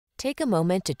Take a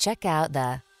moment to check out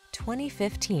the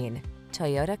 2015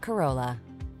 Toyota Corolla.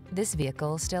 This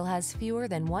vehicle still has fewer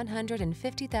than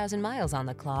 150,000 miles on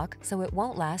the clock, so it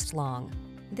won't last long.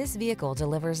 This vehicle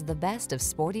delivers the best of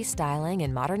sporty styling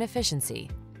and modern efficiency.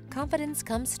 Confidence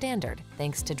comes standard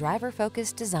thanks to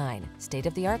driver-focused design,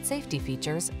 state-of-the-art safety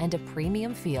features, and a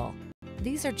premium feel.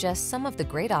 These are just some of the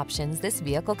great options this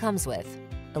vehicle comes with: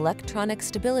 electronic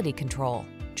stability control,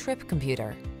 trip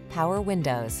computer, power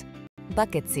windows,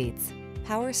 bucket seats,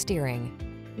 power steering.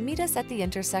 Meet us at the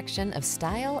intersection of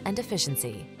style and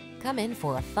efficiency. Come in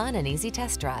for a fun and easy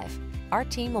test drive. Our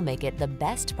team will make it the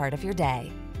best part of your day.